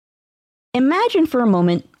Imagine for a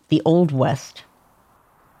moment the Old West.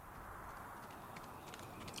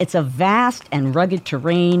 It's a vast and rugged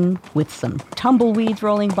terrain with some tumbleweeds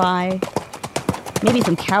rolling by, maybe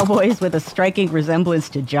some cowboys with a striking resemblance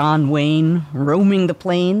to John Wayne roaming the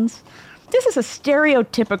plains. This is a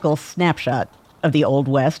stereotypical snapshot of the Old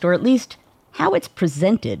West, or at least how it's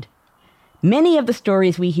presented. Many of the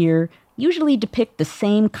stories we hear usually depict the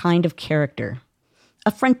same kind of character.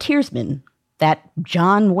 A frontiersman, that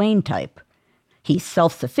John Wayne type. He's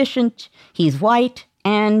self-sufficient, he's white,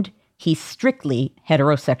 and he's strictly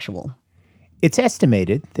heterosexual. It's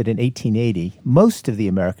estimated that in 1880, most of the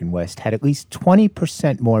American West had at least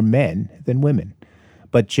 20% more men than women.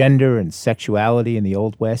 But gender and sexuality in the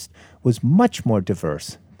Old West was much more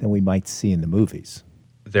diverse than we might see in the movies.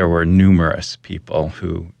 There were numerous people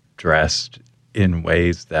who dressed in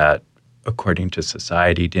ways that, according to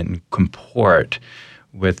society, didn't comport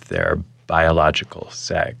with their biological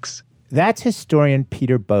sex. That's historian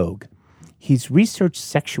Peter Bogue. He's researched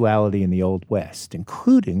sexuality in the Old West,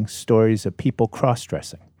 including stories of people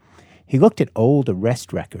cross-dressing. He looked at old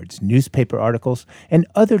arrest records, newspaper articles, and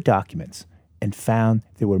other documents, and found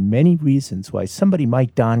there were many reasons why somebody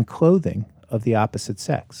might don clothing of the opposite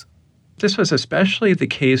sex. This was especially the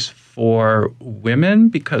case for women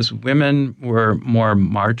because women were more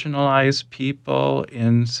marginalized people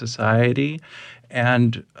in society,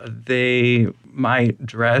 and they might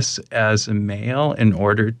dress as a male in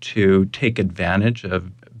order to take advantage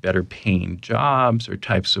of better paying jobs or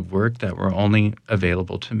types of work that were only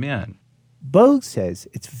available to men. Bogue says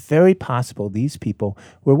it's very possible these people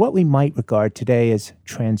were what we might regard today as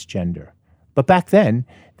transgender. But back then,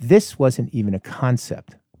 this wasn't even a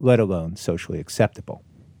concept, let alone socially acceptable.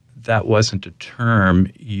 That wasn't a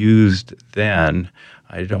term used then.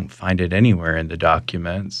 I don't find it anywhere in the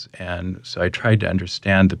documents. And so I tried to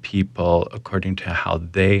understand the people according to how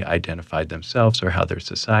they identified themselves or how their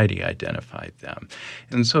society identified them.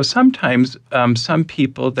 And so sometimes some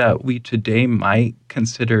people that we today might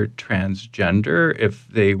consider transgender, if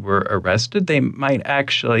they were arrested, they might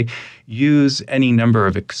actually use any number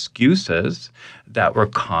of excuses that were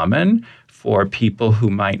common for people who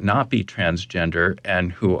might not be transgender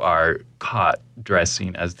and who are caught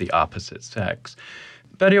dressing as the opposite sex.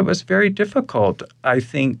 But it was very difficult, I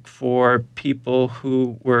think, for people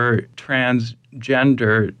who were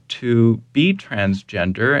transgender to be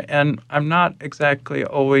transgender, and I'm not exactly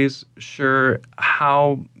always sure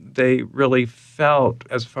how they really felt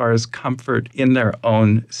as far as comfort in their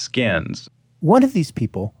own skins. One of these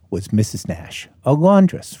people was Mrs. Nash, a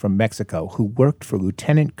laundress from Mexico who worked for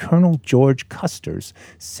Lieutenant Colonel George Custer's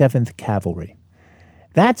 7th Cavalry.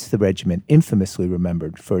 That's the regiment infamously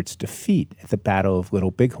remembered for its defeat at the Battle of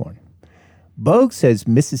Little Bighorn. Bogue says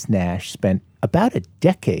Mrs. Nash spent about a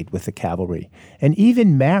decade with the cavalry and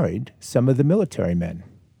even married some of the military men.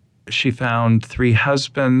 She found 3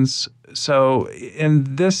 husbands. So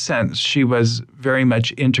in this sense, she was very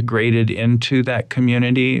much integrated into that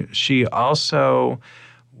community. She also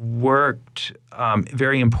worked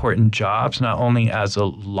very important jobs, not only as a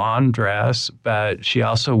laundress, but she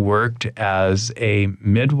also worked as a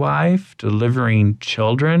midwife, delivering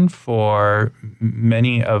children for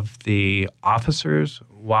many of the officers'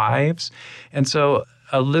 wives. And so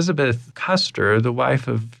Elizabeth Custer, the wife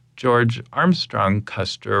of George Armstrong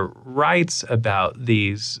Custer, writes about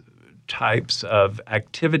these types of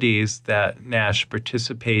activities that Nash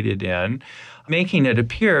participated in, making it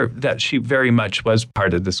appear that she very much was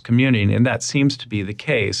part of this community, and that seems to be the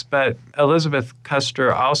case. But Elizabeth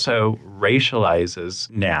Custer also racializes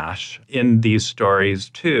Nash in these stories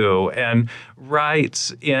too, and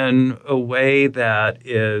writes in a way that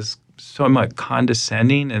is somewhat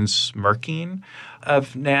condescending and smirking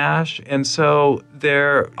of Nash. And so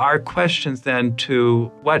there are questions then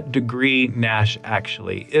to what degree Nash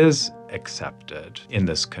actually is accepted in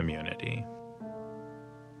this community.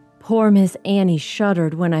 Poor Miss Annie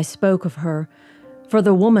shuddered when I spoke of her, for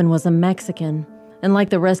the woman was a Mexican, and like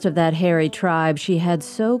the rest of that hairy tribe, she had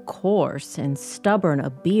so coarse and stubborn a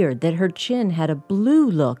beard that her chin had a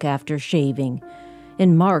blue look after shaving,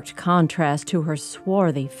 in marked contrast to her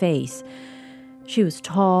swarthy face. She was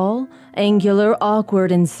tall, angular,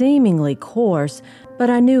 awkward, and seemingly coarse, but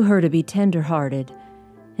I knew her to be tender-hearted.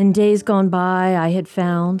 In days gone by, I had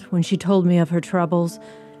found, when she told me of her troubles,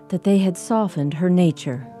 that they had softened her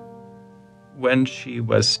nature. When she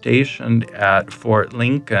was stationed at Fort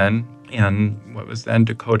Lincoln in what was then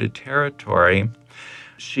Dakota Territory,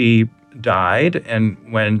 she died, and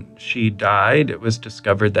when she died, it was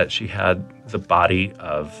discovered that she had the body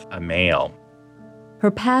of a male.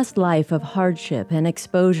 Her past life of hardship and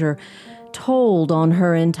exposure told on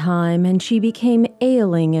her in time, and she became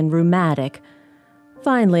ailing and rheumatic.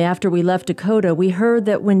 Finally, after we left Dakota, we heard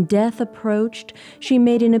that when death approached, she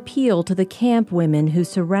made an appeal to the camp women who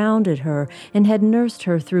surrounded her and had nursed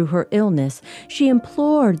her through her illness. She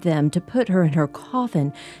implored them to put her in her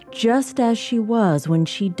coffin just as she was when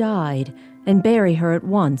she died and bury her at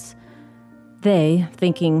once. They,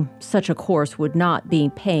 thinking such a course would not be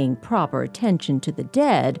paying proper attention to the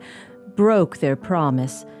dead, broke their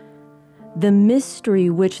promise. The mystery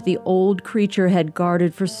which the old creature had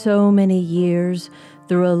guarded for so many years,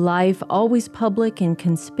 through a life always public and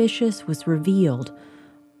conspicuous, was revealed.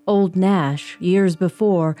 Old Nash, years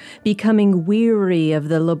before, becoming weary of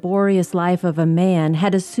the laborious life of a man,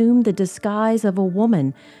 had assumed the disguise of a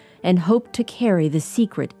woman and hoped to carry the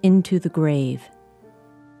secret into the grave.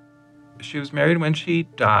 She was married when she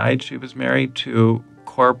died. She was married to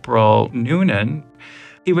Corporal Noonan.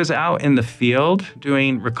 He was out in the field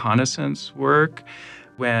doing reconnaissance work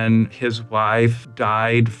when his wife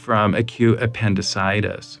died from acute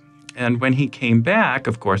appendicitis. And when he came back,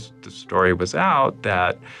 of course, the story was out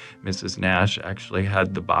that Mrs. Nash actually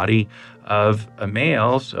had the body of a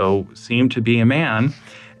male, so seemed to be a man.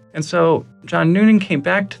 And so John Noonan came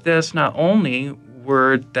back to this, not only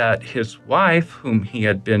word that his wife, whom he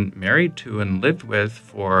had been married to and lived with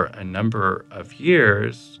for a number of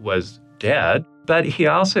years, was dead, but he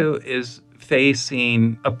also is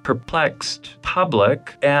facing a perplexed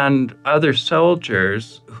public and other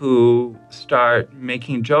soldiers who start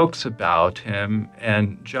making jokes about him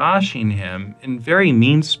and joshing him in very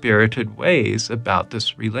mean-spirited ways about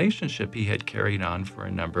this relationship he had carried on for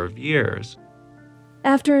a number of years.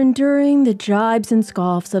 After enduring the jibes and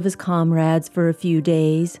scoffs of his comrades for a few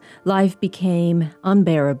days, life became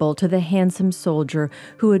unbearable to the handsome soldier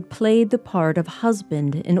who had played the part of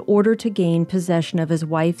husband in order to gain possession of his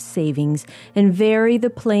wife's savings and vary the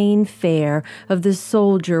plain fare of the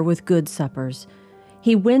soldier with good suppers.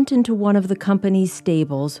 He went into one of the company's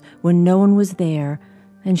stables when no one was there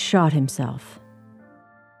and shot himself.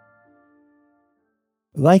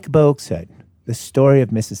 Like Bogue said, the story of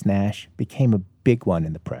Mrs. Nash became a big one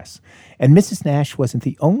in the press, and Mrs. Nash wasn't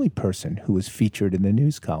the only person who was featured in the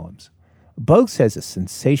news columns. Bogue says a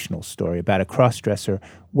sensational story about a cross-dresser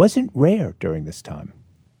wasn't rare during this time.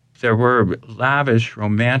 There were lavish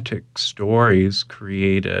romantic stories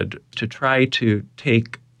created to try to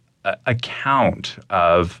take account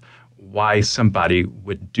of why somebody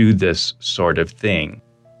would do this sort of thing.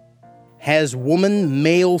 Has woman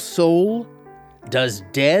male soul? Does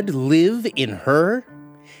dead live in her?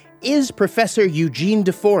 Is Professor Eugene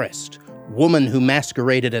DeForest, woman who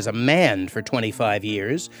masqueraded as a man for 25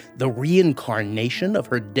 years, the reincarnation of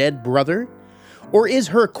her dead brother? Or is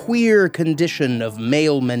her queer condition of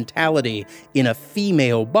male mentality in a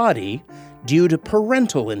female body due to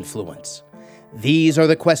parental influence? These are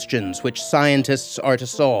the questions which scientists are to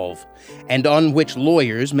solve, and on which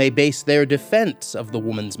lawyers may base their defense of the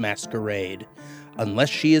woman's masquerade, unless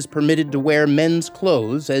she is permitted to wear men's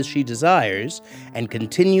clothes as she desires and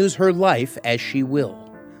continues her life as she will.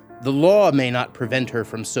 The law may not prevent her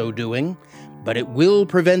from so doing, but it will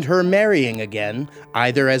prevent her marrying again,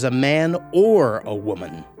 either as a man or a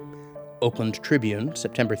woman. Oakland Tribune,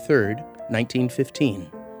 September 3rd,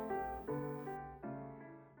 1915.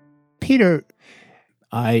 Peter,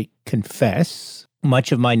 I confess,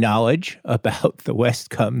 much of my knowledge about the West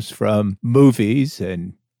comes from movies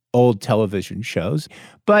and old television shows,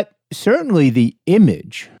 but certainly the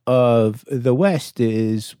image of the West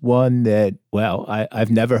is one that, well,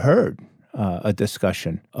 I've never heard a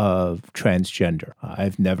discussion of transgender.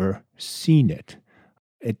 I've never seen it.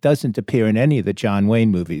 It doesn't appear in any of the John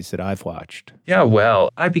Wayne movies that I've watched. Yeah,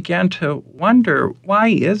 well, I began to wonder, why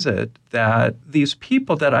is it that these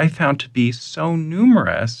people that I found to be so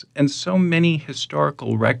numerous and so many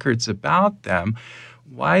historical records about them,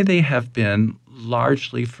 why they have been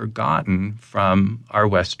largely forgotten from our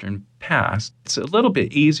Western past. It's a little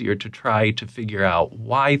bit easier to try to figure out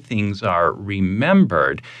why things are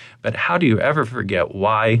remembered, but how do you ever forget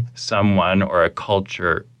why someone or a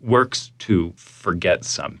culture works to forget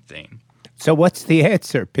something? So what's the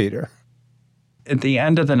answer, Peter? At the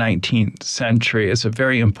end of the 19th century is a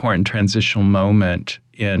very important transitional moment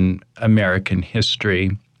in American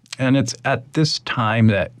history, and it's at this time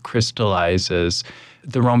that crystallizes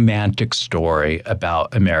the romantic story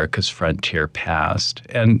about America's frontier past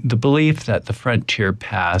and the belief that the frontier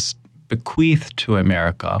past bequeathed to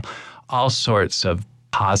America all sorts of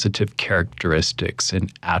positive characteristics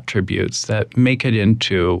and attributes that make it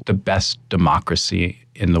into the best democracy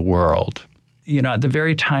in the world. at the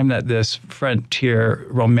very time that this frontier,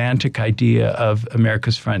 romantic idea of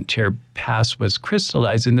America's frontier past was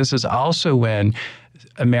crystallized, and this is also when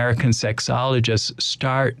American sexologists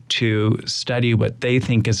start to study what they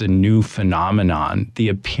think is a new phenomenon, the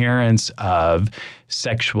appearance of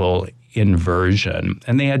sexual inversion.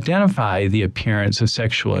 And they identify the appearance of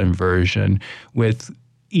sexual inversion with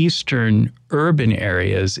Eastern urban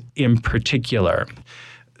areas in particular.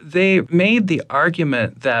 They made the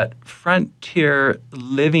argument that frontier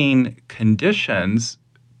living conditions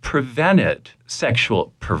prevented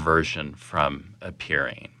sexual perversion from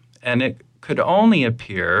appearing. And it could only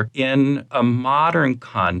appear in a modern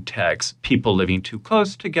context, people living too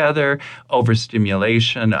close together,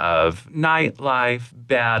 overstimulation of nightlife,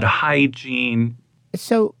 bad hygiene.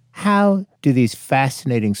 So how do these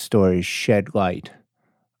fascinating stories shed light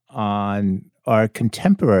on our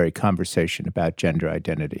contemporary conversation about gender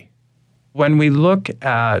identity? When we look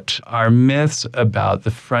at our myths about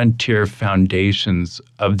the frontier foundations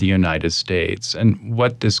of the United States and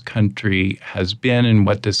what this country has been and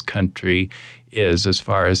what this country is as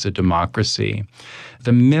far as a democracy,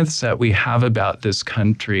 the myths that we have about this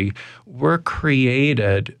country were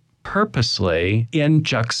created purposely in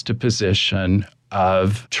juxtaposition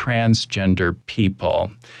of transgender people.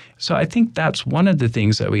 So I think that's one of the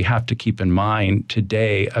things that we have to keep in mind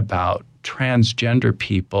today about transgender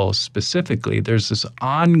people specifically. There's this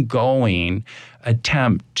ongoing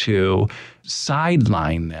attempt to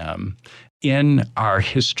sideline them in our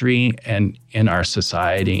history and in our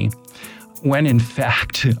society, when in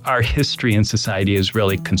fact our history and society is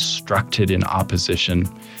really constructed in opposition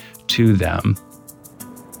to them.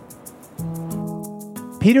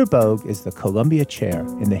 Peter Bogue is the Columbia Chair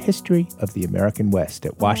in the History of the American West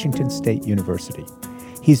at Washington State University.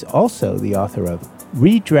 He's also the author of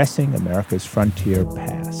Redressing America's Frontier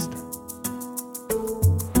Past.